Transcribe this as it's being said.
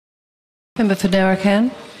Member for Narrowcan.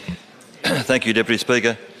 Thank you, Deputy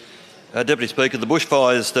Speaker. Deputy Speaker, the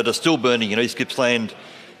bushfires that are still burning in East Gippsland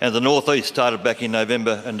and the North East started back in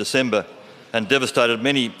November and December and devastated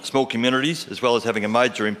many small communities, as well as having a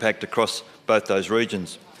major impact across both those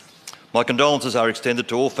regions. My condolences are extended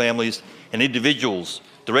to all families and individuals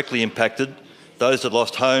directly impacted, those that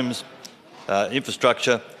lost homes,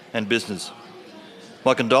 infrastructure and business.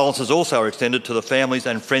 My condolences also are extended to the families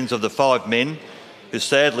and friends of the 5 men who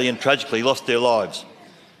sadly and tragically lost their lives.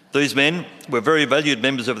 These men were very valued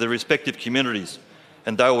members of their respective communities,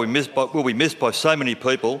 and they will be missed by so many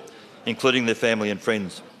people, including their family and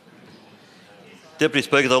friends. Deputy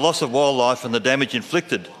Speaker, the loss of wildlife and the damage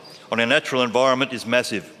inflicted on our natural environment is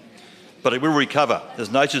massive, but it will recover as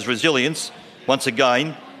nature's resilience once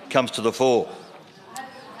again comes to the fore.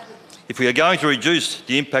 If we are going to reduce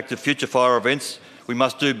the impact of future fire events, we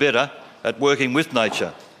must do better at working with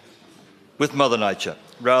nature, with Mother Nature,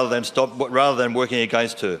 rather than working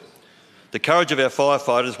against her. The courage of our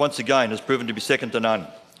firefighters once again has proven to be second to none,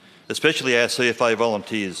 especially our CFA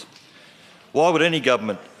volunteers. Why would any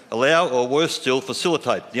government allow, or worse still,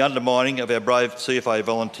 facilitate the undermining of our brave CFA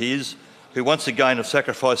volunteers who once again have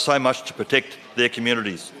sacrificed so much to protect their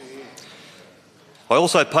communities? I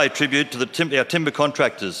also pay tribute to our timber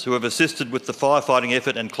contractors who have assisted with the firefighting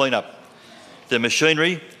effort and clean-up. Their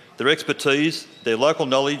machinery, their expertise, their local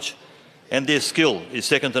knowledge and their skill is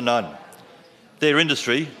second to none. Their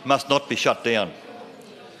industry must not be shut down.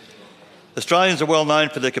 Australians are well known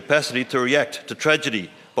for their capacity to react to tragedy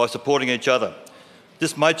by supporting each other.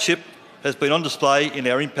 This mateship has been on display in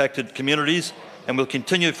our impacted communities and will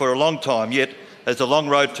continue for a long time yet, as the long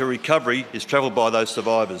road to recovery is travelled by those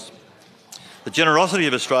survivors. The generosity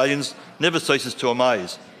of Australians never ceases to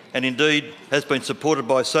amaze, and indeed has been supported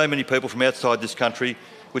by so many people from outside this country,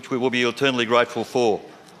 which we will be eternally grateful for.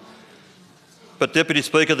 But, Deputy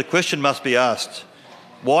Speaker, the question must be asked: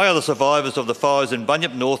 why are the survivors of the fires in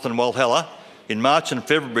Bunyip North and Walhalla in March and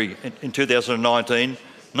February in 2019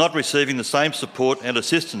 not receiving the same support and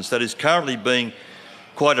assistance that is currently being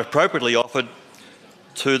quite appropriately offered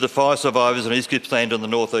to the fire survivors in East Gippsland and the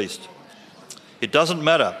North East? It doesn't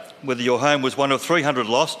matter whether your home was one of 300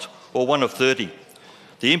 lost or one of 30.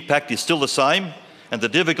 The impact is still the same, and the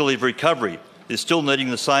difficulty of recovery is still needing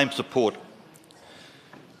the same support.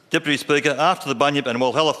 Deputy Speaker, after the Bunyip and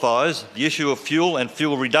Walhalla fires, the issue of fuel and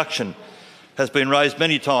fuel reduction has been raised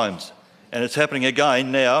many times, and it's happening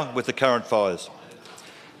again now with the current fires.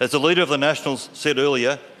 As the Leader of the Nationals said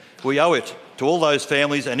earlier, we owe it to all those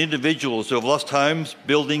families and individuals who have lost homes,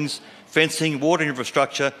 buildings, fencing, water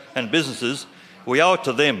infrastructure and businesses. We owe it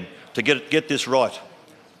to them to get this right.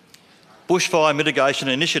 Bushfire mitigation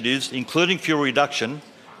initiatives, including fuel reduction,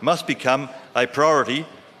 must become a priority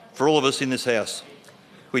for all of us in this House.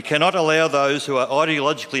 We cannot allow those who are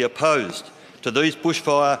ideologically opposed to these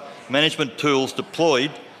bushfire management tools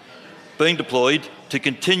being deployed to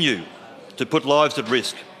continue to put lives at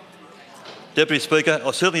risk. Deputy Speaker,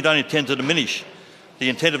 I certainly don't intend to diminish the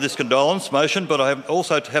intent of this condolence motion, but I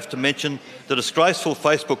also have to mention the disgraceful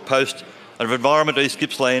Facebook post of Environment East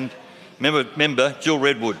Gippsland member Jill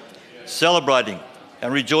Redwood, celebrating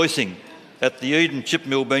and rejoicing at the Eden chip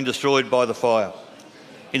mill being destroyed by the fire.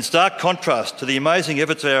 In stark contrast to the amazing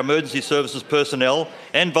efforts of our emergency services personnel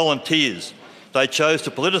and volunteers, they chose to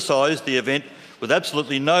politicise the event with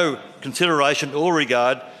absolutely no consideration or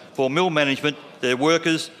regard for mill management, their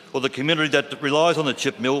workers or the community that relies on the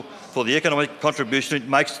chip mill for the economic contribution it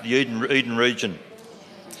makes to the Eden region.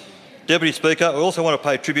 Deputy Speaker, I also want to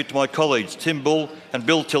pay tribute to my colleagues Tim Bull and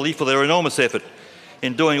Bill Tilley for their enormous effort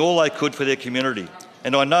in doing all they could for their community,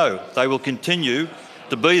 and I know they will continue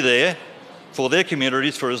to be there for their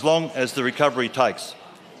communities for as long as the recovery takes.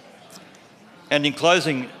 And in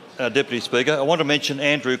closing, Deputy Speaker, I want to mention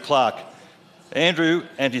Andrew Clark. Andrew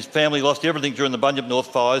and his family lost everything during the Bunyip North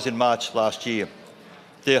fires in March last year.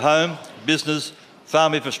 Their home, business,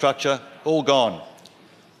 farm infrastructure, all gone.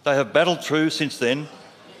 They have battled through since then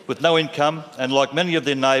with no income and, like many of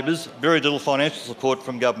their neighbours, very little financial support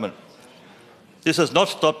from government. This has not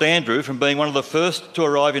stopped Andrew from being one of the first to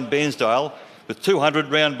arrive in Bairnsdale with 200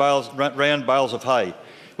 round bales of hay,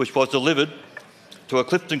 which was delivered to a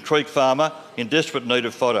Clifton Creek farmer in desperate need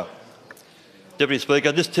of fodder. Deputy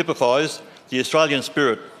Speaker, this typifies the Australian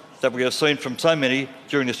spirit that we have seen from so many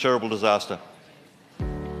during this terrible disaster.